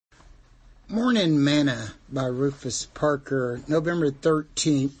Morning Manna by Rufus Parker, November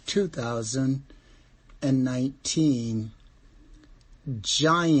 13th, 2019.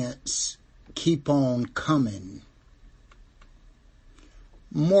 Giants keep on coming.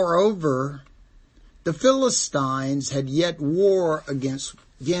 Moreover, the Philistines had yet war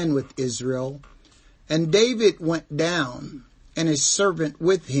again with Israel, and David went down, and his servant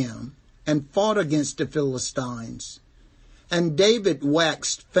with him, and fought against the Philistines. And David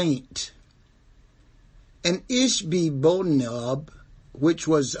waxed faint. And Ishbi-Benob, which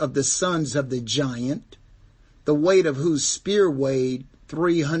was of the sons of the giant, the weight of whose spear weighed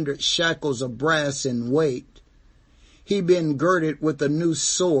 300 shekels of brass in weight, he being girded with a new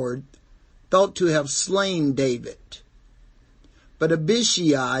sword, thought to have slain David. But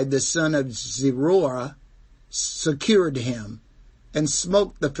Abishai, the son of Zeruiah, secured him, and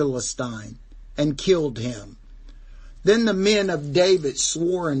smote the Philistine, and killed him. Then the men of David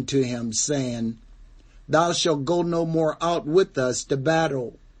swore unto him, saying, Thou shalt go no more out with us to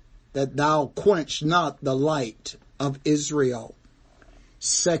battle, that thou quench not the light of Israel.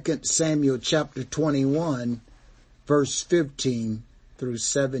 2 Samuel chapter 21, verse 15 through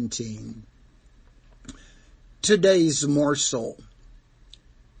 17. Today's morsel.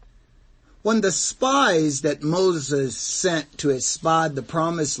 When the spies that Moses sent to espy the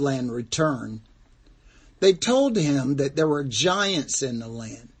promised land returned, they told him that there were giants in the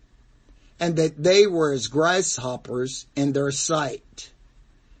land, and that they were as grasshoppers in their sight.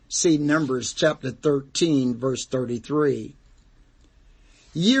 See Numbers chapter 13, verse 33.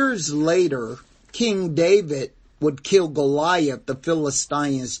 Years later, King David would kill Goliath, the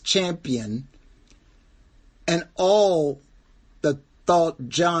Philistines' champion, and all the thought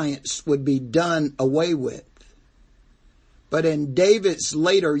giants would be done away with. But in David's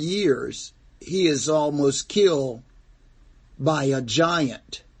later years, he is almost killed by a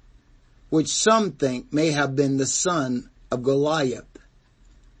giant, which some think may have been the son of Goliath.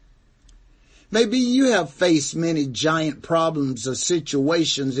 Maybe you have faced many giant problems or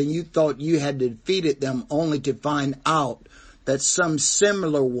situations and you thought you had defeated them only to find out that some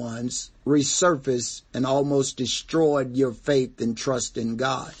similar ones resurfaced and almost destroyed your faith and trust in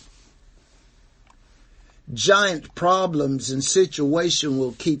God. Giant problems and situations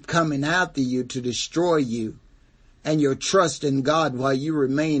will keep coming after you to destroy you and your trust in God while you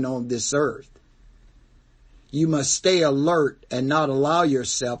remain on this earth. You must stay alert and not allow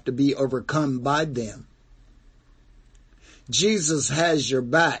yourself to be overcome by them. Jesus has your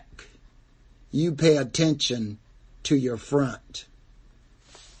back. You pay attention to your front.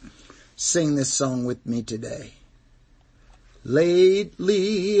 Sing this song with me today.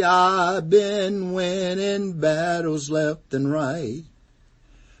 Lately I've been winning battles left and right.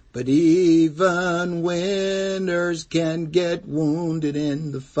 But even winners can get wounded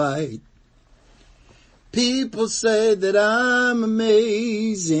in the fight. People say that I'm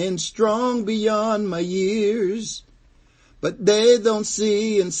amazing, strong beyond my years. But they don't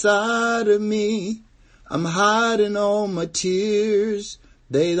see inside of me. I'm hiding all my tears.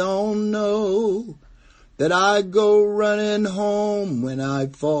 They don't know that I go running home when I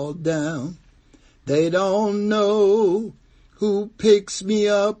fall down. They don't know who picks me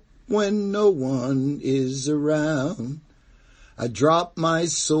up when no one is around. I drop my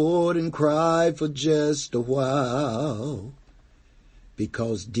sword and cry for just a while,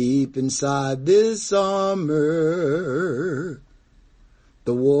 because deep inside this armor,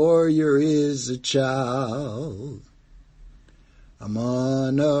 the warrior is a child. I'm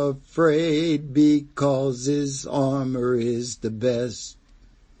unafraid because his armor is the best.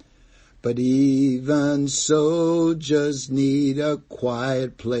 But even so, just need a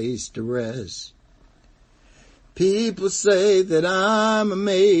quiet place to rest. People say that I'm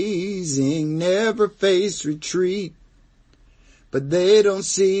amazing, never face retreat. But they don't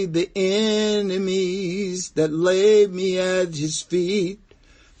see the enemies that lay me at his feet.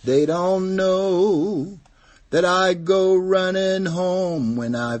 They don't know that I go running home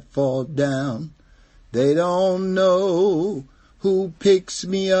when I fall down. They don't know who picks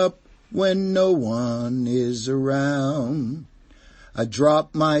me up when no one is around. I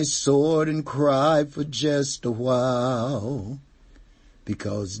drop my sword and cry for just a while,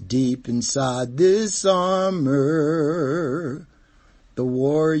 because deep inside this armor, the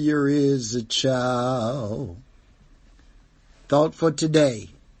warrior is a child. Thought for today: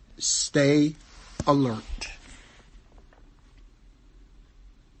 stay alert.